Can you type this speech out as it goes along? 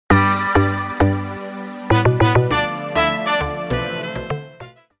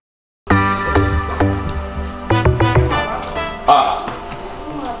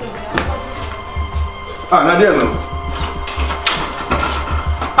Ah, na dia no.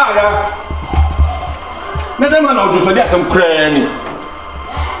 Ah, ya. Na dem na ojo so dia sam kra ni.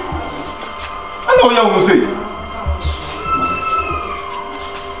 Ana o ya wo sei.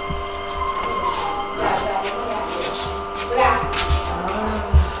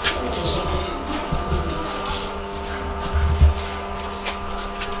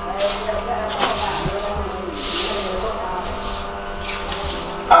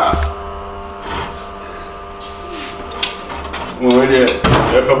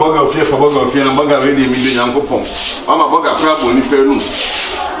 Boga na boga we dey mi dey Nyankopon. Mama boga pra bo ni peru.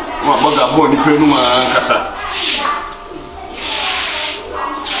 Mama boga bo ni peru ma kasa.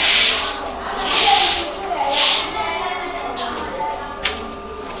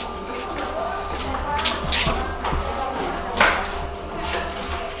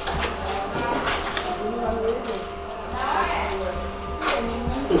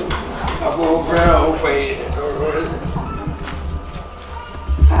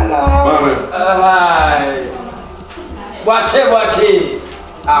 Boakye.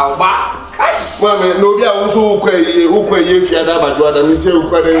 Awa. Mama, no bia wo so ukwaye fiada badwa da mi se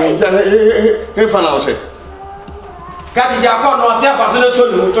ukwade he fa na wo se. Kati ja ko no tia fa so no so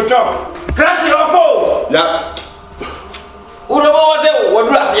ni toto. Krati oko. Ya. Urobo wo se wo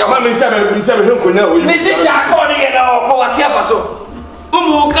dura se ya. Mama mi se he nkonya wo yi. Mi se ja ko ni ye na oko wa tia fa so.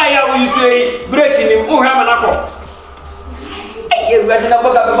 Umu ka ya wo yi break ni mu ha manako. You ready na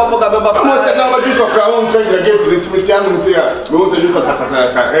boga. Mo se na wadu so kra won change the gate ritimi ti anu se ya. Me won se ju ta.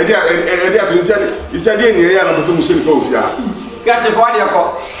 Edia so isi ade ni ya na to mu se ni pa ofia. Gachi for ade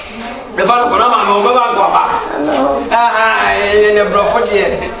ko. The ba ko na ma mo ba ko ba. Ne bro for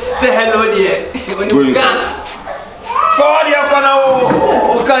there. Say hello there. When you can. For ade ko na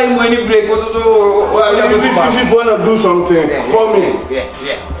o kai mo ni break o to. If you want to do something, call me.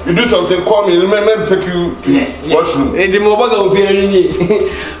 Yeah. You do something, call me. Let me take you to washroom. Enti mo baga opinion ni.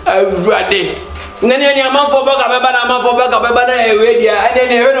 Awurade. Nani ani amanfo baga beba na amanfo baga beba na ewe dia.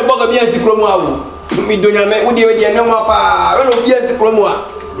 Ani ewe no baga bia sikromu awu. Mi donya me wo de dia no ma pa. We no bia sikromu a.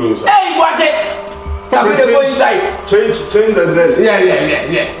 Hey, Boakye. Can we go inside? Change the dress.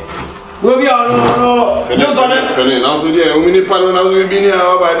 Yeah. Go be no. No so na. Fene, now so dia, Nnipa no na we bi ni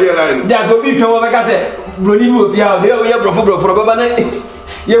a ba dia line. Da go bi twa beka se. Broni mo bia o. Dey o ye brofo beba na.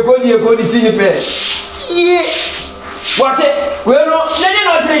 Ye ko di ti ni pe. Ye. Boakye, we no, nani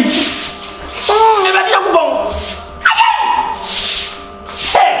no tiri. Me ba ti yakubon.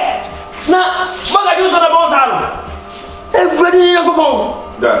 Hey. Na, baga ju so na bon salo. E brodi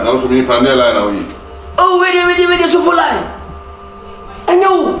yakubon. Da, now so mi panel line na we. Oh, wait, so for line. I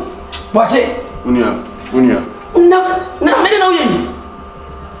know. Boakye. Unia. Na ye.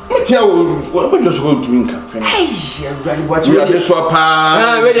 Tia what just go to Inca. Hey, everybody Boakye. You are this one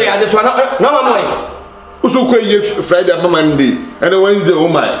pa. Wait, this one. No mama. Uso kwa ye Friday and Monday and Wednesday oh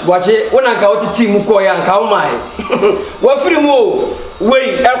my. Boakye, when I go to team ko ya nka oh my. Wa free mu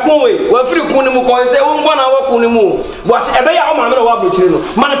we ekun we wa free kun ni mu ko say won gwana wa kun ni mu. Boakye ebe ya o ma me no wa brochire no.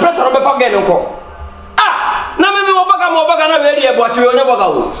 Man pressure no be fa get nko. Ah, na me wo baga na we dey Boakye we onye baga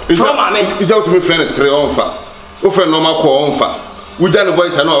wo. From Maame. Is out to me friend 3 on fa. O friend normal call on fa. We just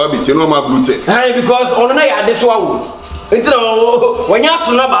voice and no be normal blue tape. Hey, because on na ya this wa. Enti na when ya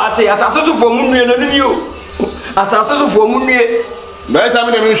to na ba say asase to for mu nue no ni o. Asase to for mu nue. By the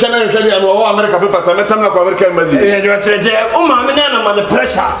time we shall know America papers, I met them like American Mazi. You are treasure. Oh, Maame na man the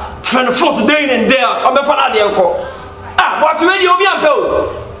pressure. From the fourth day in and there. I'm a fan of the uncle. Ah, what you will be on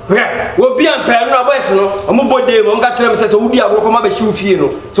pill? Yeah, we'll be on pill. No, boys, no. I'm a boy. I'm got to say, so we are welcome up a shoe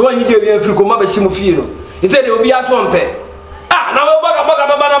feel. So when you give me a free come up a shoe feel. He said it will be a swamp. Ah, now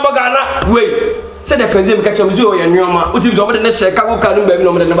baga. Wait. Said the first day catch a zoo and your man. What is over the next Chicago can be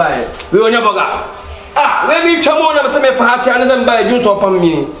no than buy. We on your baga. Ah, maybe come on, I'm saying for Hatch and buy you to upon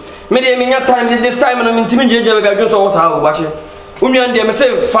me. Maybe time this time and I'm intimidated about you to how watching. And them say,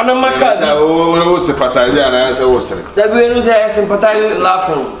 Fanamaka, oh, sympathize, and I say, what's it? That we lose a sympathize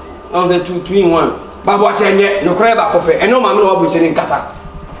laughing on the 2 in 1. But watching yet, no crab up and no mamma will be in Casa.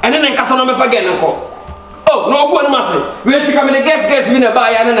 And then in Casa number again, uncle. Oh, no one must. We have to come in a guest in a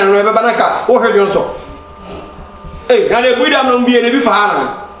buy and a banaka or her so. Hey, now the good am be a before.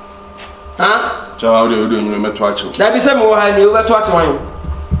 Huh? How do you do you met watch? That be some more I knew about watching.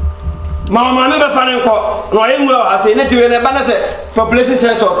 Mamma never found in court. No, I say, native in a banner population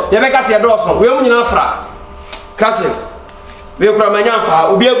census. You make us a draw. We only know fra. Castle. We are from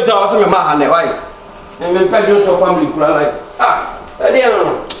Manyafa, we be able to ask me, Mahane, why? And when Pedro's family could like, I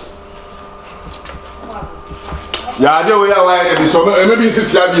don't. Yeah, there we are. Why? So maybe it's a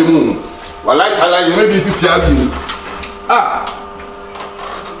fiabi moon. Well, like I like maybe it's a fiabi. Ah.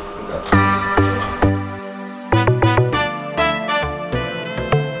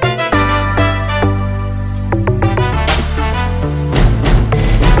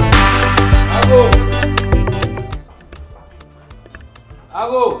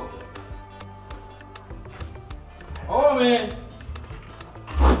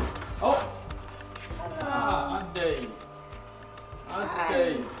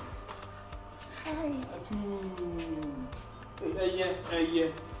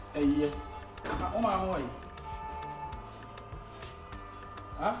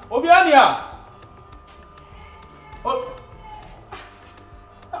 Huh? Obiania. Oh.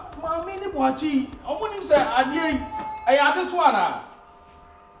 Mami ni Boakye. Omo nim say ade I had this one.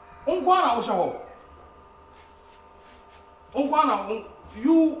 Unkwana wo shawo. Unkwana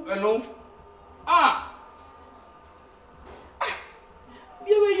you alone. Ah.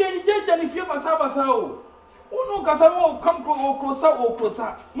 Dewe ye ni jeje ni fie basa o. Uno kasa mo come to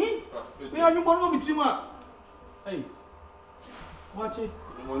closer. We are you bono bitima. Hey. Boakye.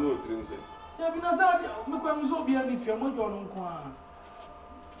 Mo no trim say. Ya bi na sa me kwa mi so bia ni fie mo jo no nko a.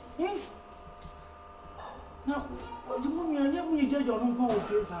 Na o jimu mi anya mu je jo no nko o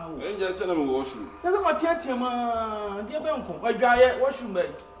fie sa o. Enja se na me wo shu. Ya ma tiatia ma de be nko. Adwaye wo shu mbei.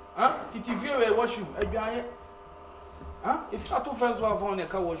 Ha? Titi fie we wo shu adwaye. Ha? If that first one for na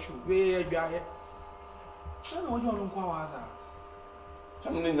ka wo shu we adwaye. Na o jo no nko wa sa.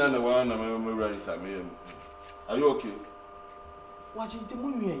 Something na wa na me right sa me. Are you okay? Watching the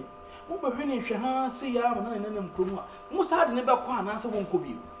moon ye. Mo be hwe ne hwe ha se ya ma na nam krom a. Mo sa de ne be kwa na se won ko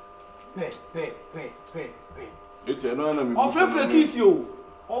bi. Pe. Ete no na me. Ofrefre kiss yo.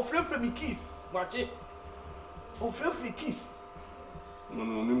 Ofrefre mi kiss. Watch. Ofrefre kiss. No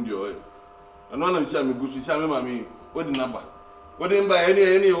nim de oy. Ano na me sia me gusu sia me ma me. What the number? What the number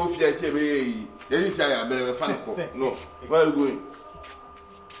any ofia say be yi. Ye sia ya be fa ko. No. Where are you going?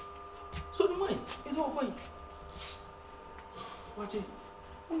 So the money is all fine. Watch it.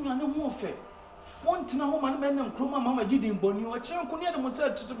 Unya no mo fe. Won tina ho man men nam kroma mama gidi mboni o kire ko ne de mo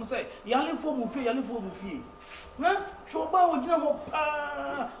say yale fo mu fie. Na so ba wo gina ho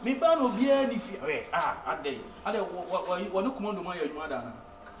pa. Me ba no bia ni fie. Ade wo no commando man ya adwuma da na.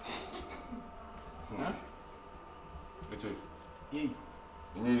 Ha? Ete. Yi.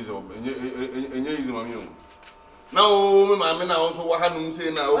 Enye izo mami o. Na o me ma me na o so wa hanum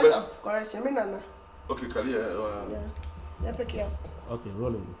say na o be. Of course, me nana. Okay, Kali. Yeah, pick it up. Okay,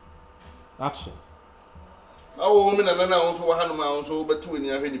 rolling. Action. Awo me na o so wa hanum a o so betu ani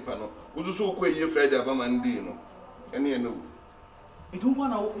ahwe nipa no. Uzu so ko eye Friday abama ndi no. Ene no. Itumpa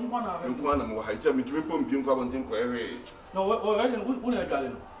na Nkwa na mo ha ita mi tumi pompi nkwa bontin ko ehwe. no we na adwale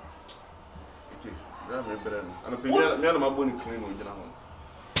no. Ete. Ya me bere no. Ana pe mi na maboni clean no gina ho.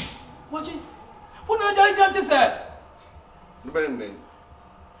 Watch it. Una adwale dante say. No bere me.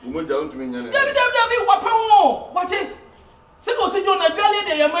 Umo ja ontumi nya ne. David wapa ho. Watch it. Se do se jo na adwale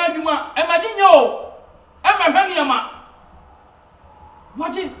de yama adwuma. E ma dinye o. E ma hwani yama.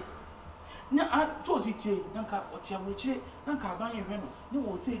 Watch it. Na so sitie nanka otia wechire nanka aban ye hwe no ne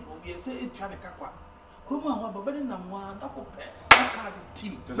wo se obi se etwa ne kakwa kromo a wa baba ne namwa dakope nanka de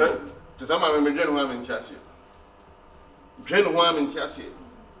team Te sa ma me dwe no ha me ntiase. Dwe no ho me ntiase.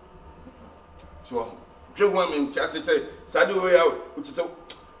 So, dwe ho me ntiase say sade o ya utite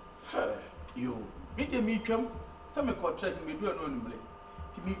yo me de mi twam se me contract me du no nimle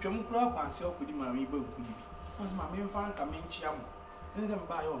ti mi twam kura kwase okudi ma me ba okudi bi ma me mfa nka me nchia mo nze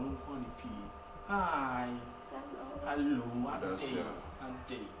mba yo no nko ni pi hi hello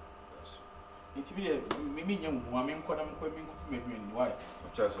ante iti bi me nyam ho me nko na me me ni why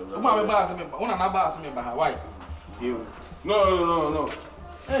o ma me ba se me ba una na ba se me ba why you no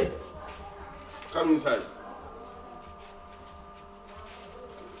hey come inside.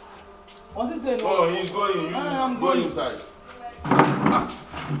 What's he saying? Oh, he's going. I'm go going inside.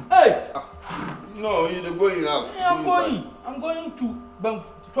 Hey! No, he's going out. Hey, I'm going. I'm going to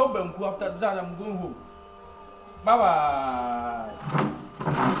Banku. After that, I'm going home. Bye bye.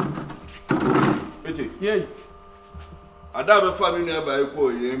 Ete. Yeah. Ada be fa mi nua ba e ko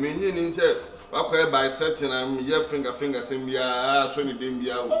ye me nyi ni se wakwa by setting am ye finger sem bia so ni dem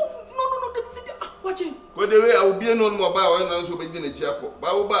bia o. No. Watch it. Ko de we a obi no mo ba o na so be gi na chi akọ.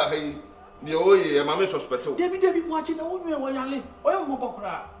 Ba wo ba ha yi. De o ye e ma me suspect o. Debi watch it na wonu e wo yale. Oyo mo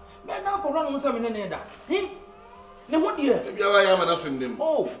bokura. Me na akọrọ no se me ne da. Ne ho de e. Bia wa ya ma na so ndem.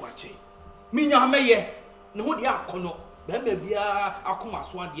 Oh, watch it. Mi nya meye. Ne ho de akono. Ba ma bia akoma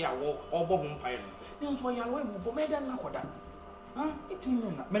so ade a wo obo ho mpae no. Ne so yale wo bo me da na koda. Ah,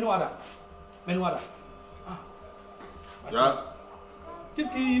 itimi na. Me no wada. Ah. Yeah. Kiss.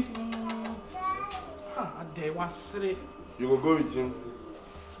 Ade wasre. You go with him.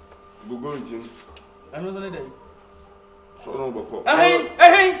 Another day. So no boko.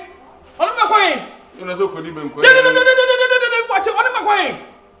 Hey. Ono makwai. You know so ko di ben ko. Watch it. Ono makwai.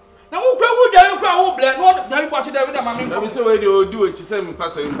 Na wo kwa wo jare kwa wo ble. No David watch David na mama. Na be say we dey do it say me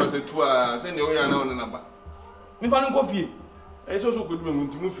pass tu a say ne o ya na on na ba. Me fa no kofie. E so ko di ben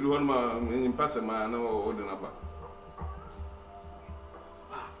ntimu firi ho ma me pass ma na o de na ba.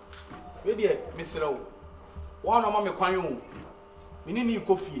 We dey misrawo. Wa no ma me kwan yo. Me ni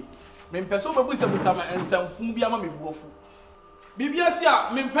kofie. Me mpeso be busa ma ensamfun bia ma me buofu. Bibiasia,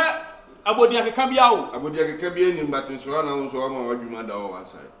 Mimpe, Abodia can be out. Abodia can be any but in Suana, so I'm a demand one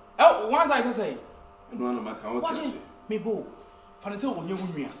side. Oh, one side, say. And one of my counts. Me bo, Fancy when you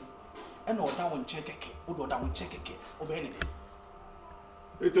win. And no down check a or down check a or anything.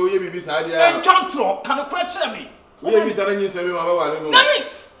 It will be beside you. And control can crash me. We are selling you 7 hours.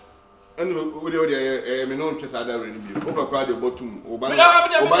 And we are a non chess other review. Overcrowd the bottom,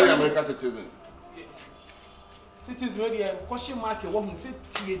 Obama American citizen. Citizens ready a question mark, a woman said,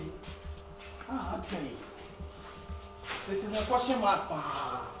 T. Ah, okay. This is a question mark.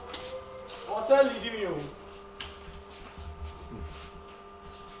 What's I leading you?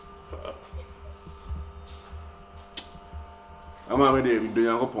 I'm already doing a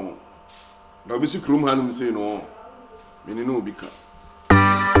hopon. Now, Mr. Krumhan say no, meaning no become.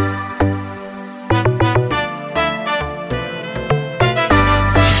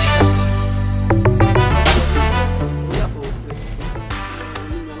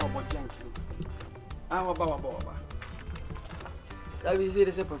 That we say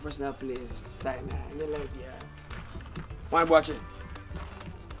this is a professional place. Style, they like why watch it?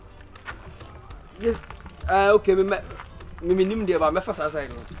 Yes. Okay, me name there, but me first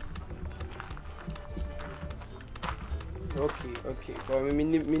aside. Okay. But me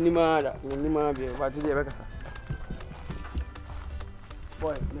minima be. What do you make?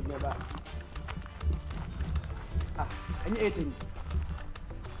 Boy, me back. Ah, any 18.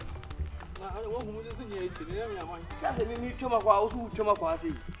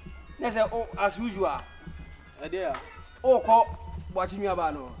 As usual. Oh, call watching me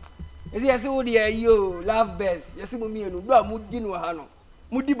about no. Yes, oh dear, you love best. Yes, me and Moody no Hano.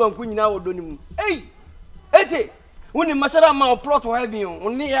 Moody Banquin now doing. Hey, Ete, when the Mashara Mount plot to heaven,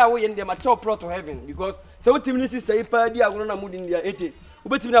 only away in the mature plot to heaven because 70 minutes stay per dia gonna mood in the 80.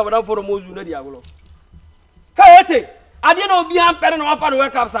 But you never for a mozu na diablo. Hey, Ete, I didn't know beyond parent of our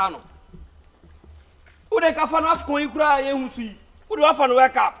work up, Sano. Who they can find off going cry and see? Who do I find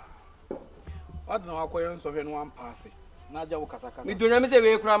wake up? I don't know how coins of anyone passing. Naja Casaka. We do not say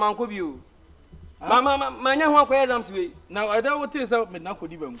we cry, Uncle you. Mamma, my young one questions we. Now I don't want to tell me now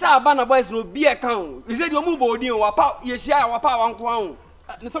could even. Sir, Banner boys no be account. He said you move body or power, you share our power on crown.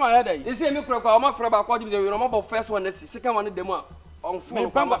 Some I had. They say me croak, I'm afraid about what you say. We remember first one, the second one, the more on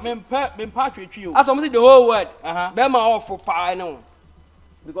phone. Men partridge you. As I'm the whole word. Bema off for fire now.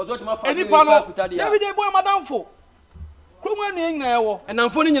 Because what my father every day, boy, madam for. Crumman in now, and I'm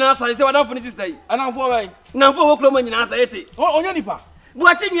phoning in answer. I say, what I'm for this day. And I'm for right. Now for Crumman in answer. Oh, Nnipa.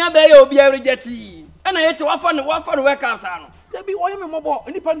 Watching your bay will be a jetty. And I had to offer one fun work out. There be oil mobile,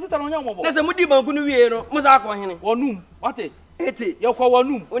 Nnipa on your mobile. There's a moody Bankuno, Mozako, or noon. What it? Your call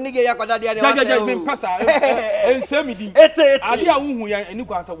noon. When you get your passa and semi. Idea who and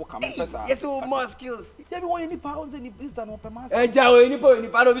you answer will come. Yes, more skills. There be one any pounds in the Eastern open mass. A jow any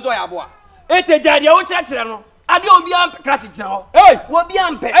part of his way. Ete Jadia, what church? I don't be uncratched now. Hey, what be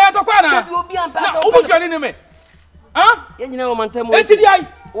unpaid? I will be unpaid. Who's your enemy? Huh? You know, Montemo.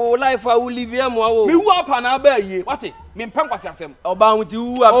 Oh, life, I will leave you more. We walk on our bay. What it? Mean Pampas yourself. Oh, bound with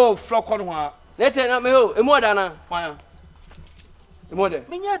you. Oh, flock on one. Let it not me. Oh, more than a fire. Mother,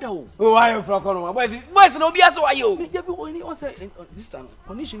 Minyado. Oh, I am from Conoma. Where's no be as why you? This time,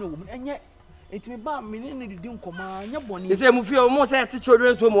 condition woman, and yet it may be me didn't command your bonny. The same feel almost at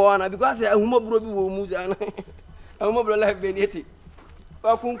children's home because I'm more broken wounds and I'm more like Benetti.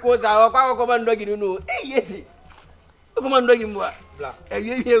 Kunko's our command dog, you know. Eh, command dog in what? Black. And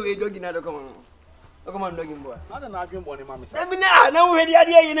you hear a dog in other command. Command dog in what? I don't know, I'm bonny, mamma. I mean, now we had the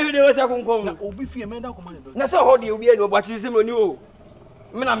idea you never was a concomitant. Oh, be fear, man, command. That's how you be able to watch him on you.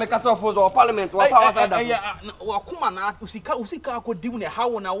 Mina make us off for parliament or power side. Come on, Usika could do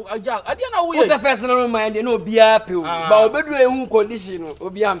how now. I didn't know what's a personal mind, you know, be happy. But bedroom condition will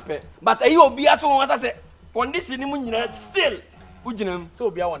be ampe. But you will be at home, as I said, condition still. Ujinum, so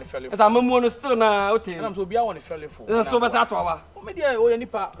be I want to fell. As I'm a mono still now, I'm so be I want to fell for. There's so much at all. Maybe I owe any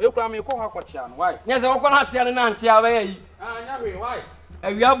part. You cry me, call her. Why? Yes, I can't see an auntie away. Why?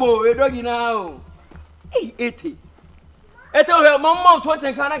 And we are both doggy now. 80. I tell her, Mamma,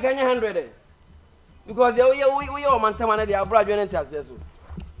 20 can I 100. Because we all man, they are brother and tell us.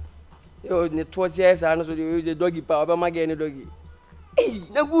 You need 12 years, and so you use a doggy power, but my getting a doggy. Hey,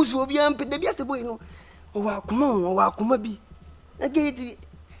 the goose will be amped, the best boy. Oh, come on, oh, come on, be. I get it.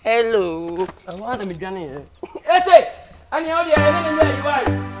 Hello. I want to be Johnny. Hey, and you're the enemy, you are.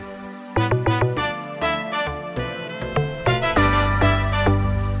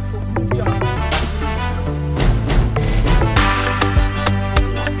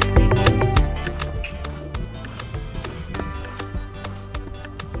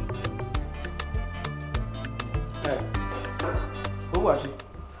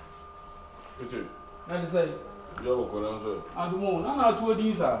 Okay. That is say. You have a answer. I don't know. None of two of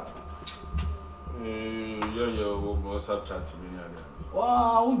these are. Yeah, we'll start chatting.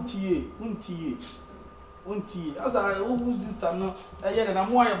 Wow, untie. As I always this time, no, I yet and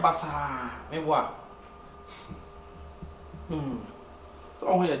I'm why a bassa. Maybe what? So,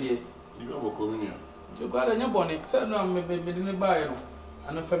 on here, dear. You have a communion. You got a new bonnet, said no, maybe didn't buy it.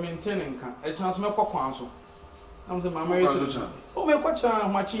 And if I'm maintaining, a chance of my council. I'm the mamma. Oh, my watch,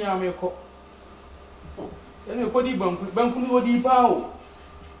 much I may call. And you could even bank deep out.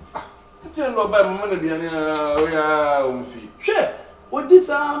 Tell no by money behind your feet. Sure, what this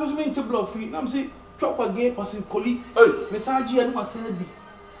arms mean to blow free. I'm saying, chop a gay person, colleague. Oh, Miss Argy and my son.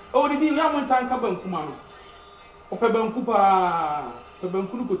 Oh, the young time come Kumano. O Pebankupa,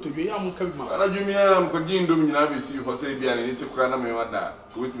 Pebankuko to the young Kabima. I do me, I'm continuing doing ABC for Sabia and it's a crown of my mother.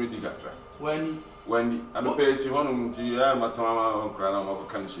 Go with me, Digatra. When I don't pay Sihonum to your Matama or crown of a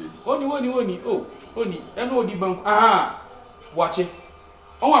country. Only, oh, only, and no debunk. Ah, watch it.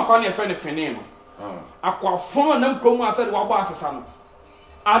 Oh, I can't find a fename. I call phone and come and said, what was a son?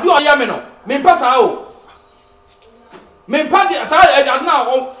 I do a yamino, men pass out. Men party as I don't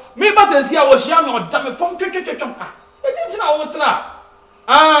know. Me pass here was young or damn from it didn't know what's now.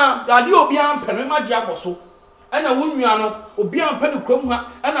 Ah, the idea of being pen, my job or so. And a woman or beyond penny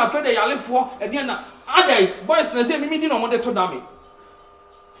chroma, and I fed a yellow for again. I day, boys, and say, me didn't want to damn.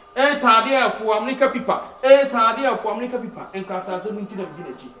 Eh, tardia for America people, tardia for America people, and Carter 17 of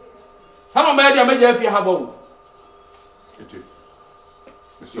Guinea. Some of my dear, if you have all. It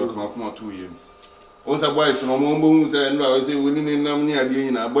is. So come on 2 years. Also, boys, no more bones, and I say, we didn't know near the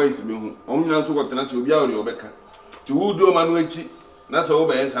in our boys. Only now to what the national Biao or Becca. To who do Manuichi, that's all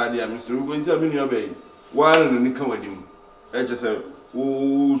by his idea, Mr. Rubens, I've been your bay. One and the come with him. I just said,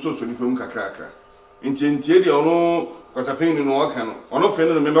 oh, so soon, cracker. Intieri or no. Because I pain in all can, or no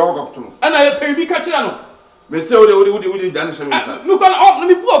friend of me walk up to. And I pay me catch on. May say, would Janice and you got let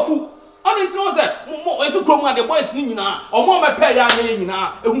me go fool. I didn't know that. If you come at the boys, Nina, or more my pay,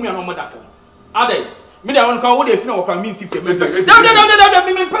 whom you are no mother for. Are they? Me, I won't call if you know what I mean. If you make it,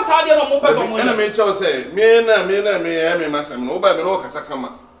 pass out your mobile. And I may say, me, Master, nobody no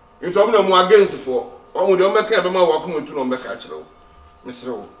Casacama. You told me no more against it for. Oh, don't make a more welcome to no catcher.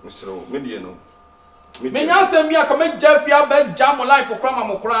 Mr. Mediano. Me answer me, I come make Jeffy bed jam life for Crama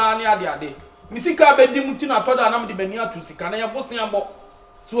Mokra near the other. Missika bed dimutina told an amdi benia to Sikana Bossian Bo.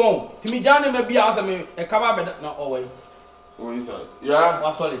 So, Timijani may be as me a cover bed not always. Oh, is that? Yeah,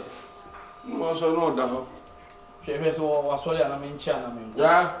 was solid. No, so no doubt. She was solid and I mean, China.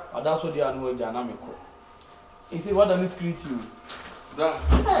 Yeah, that's what they are no dynamical. Is it what does this greet you?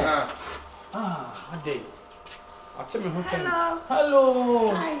 Ah, a day. I'll tell me who said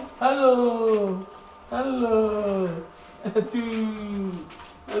hello. Hi. Hello. Hello.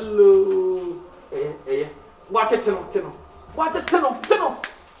 Hello. Hey. Watch it, Tino. Watch it, Tino.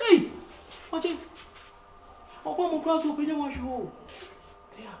 Hey. Watch it. Oh, one more class open. Watch you.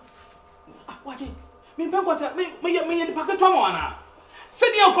 Yeah. Watch it. Me, the packet to one.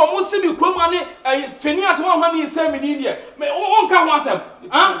 Send you come, see me, come on, Phineas 107 in India. May all come once.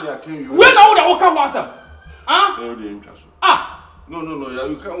 Ah, when I would walk once. Ah, no,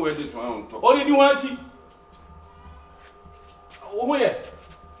 you can't wear this one on top. What did you want to? Oh, where?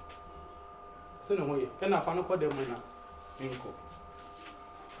 Send away. Can I find out what they want? You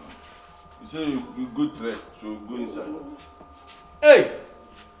say you good trek, so go inside. Hey,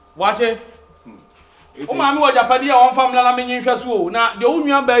 watch it. Oh, Mammy, what Japadia on family, I mean, you just go. Now, the old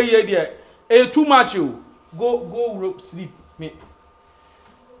man by here, dear. Eh, too much you. Go, sleep, me.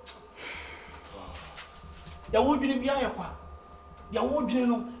 There won't be a qua. There won't be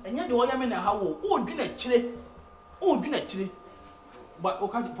no, and yet the other men are how old dinner chile. Oh, dinner chile. But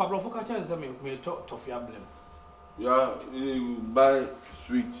Pablo Focaccia is a man may talk to your blame. Yeah, buy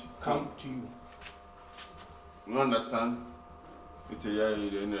sweet. Come to you. You understand? It's a year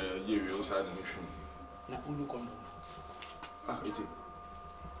in a year outside the mission. Ah, it is.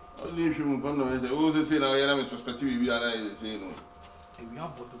 Only if you come and say, oh, say now, I am introspective. We are saying, no. And we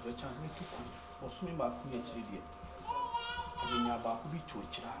have both of the chance to come. Or swim back to the city. And you are about to be to a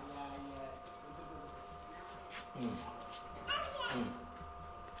child.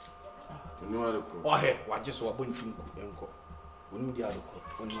 Oh, hey, what just so bunting, uncle. When you are the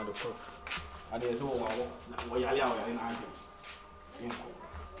cook, when you are the cook. And there's all what you are in Ireland.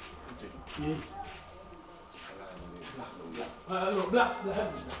 Black.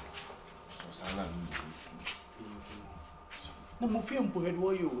 No more film for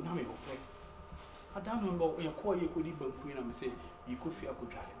you. Now, I don't know your call you could even queen and say you could feel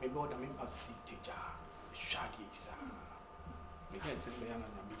good. Maybe what I mean, I see teacher. Shady, sir. Me can say me yana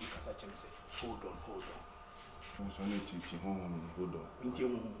na me kasa chem say hold on. So ne titi hold on. Inti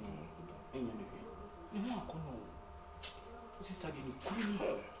mu enye me. Me no akono. Sister de ni kuri ni.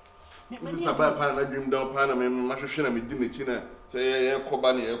 Sister ba pa na dwim down pa na me mahwehwe na me di nechi na say ye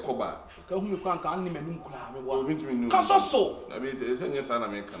koba na ye koba. Ka hu me kwa nka an ni manum kula me wa. O bintimi nu. Ka so. Na be say nye sa na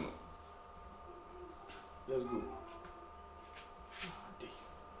me ka no. Let's go.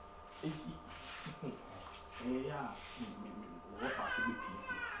 Eti. Yeah. What fast be pee.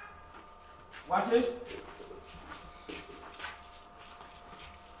 Watch it.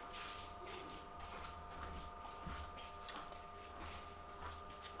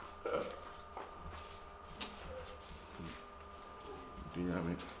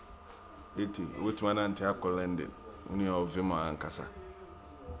 Dinyame. Eti, which one anti London? Only of him and Casa.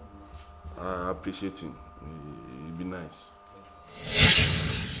 I appreciate him. He'd be nice.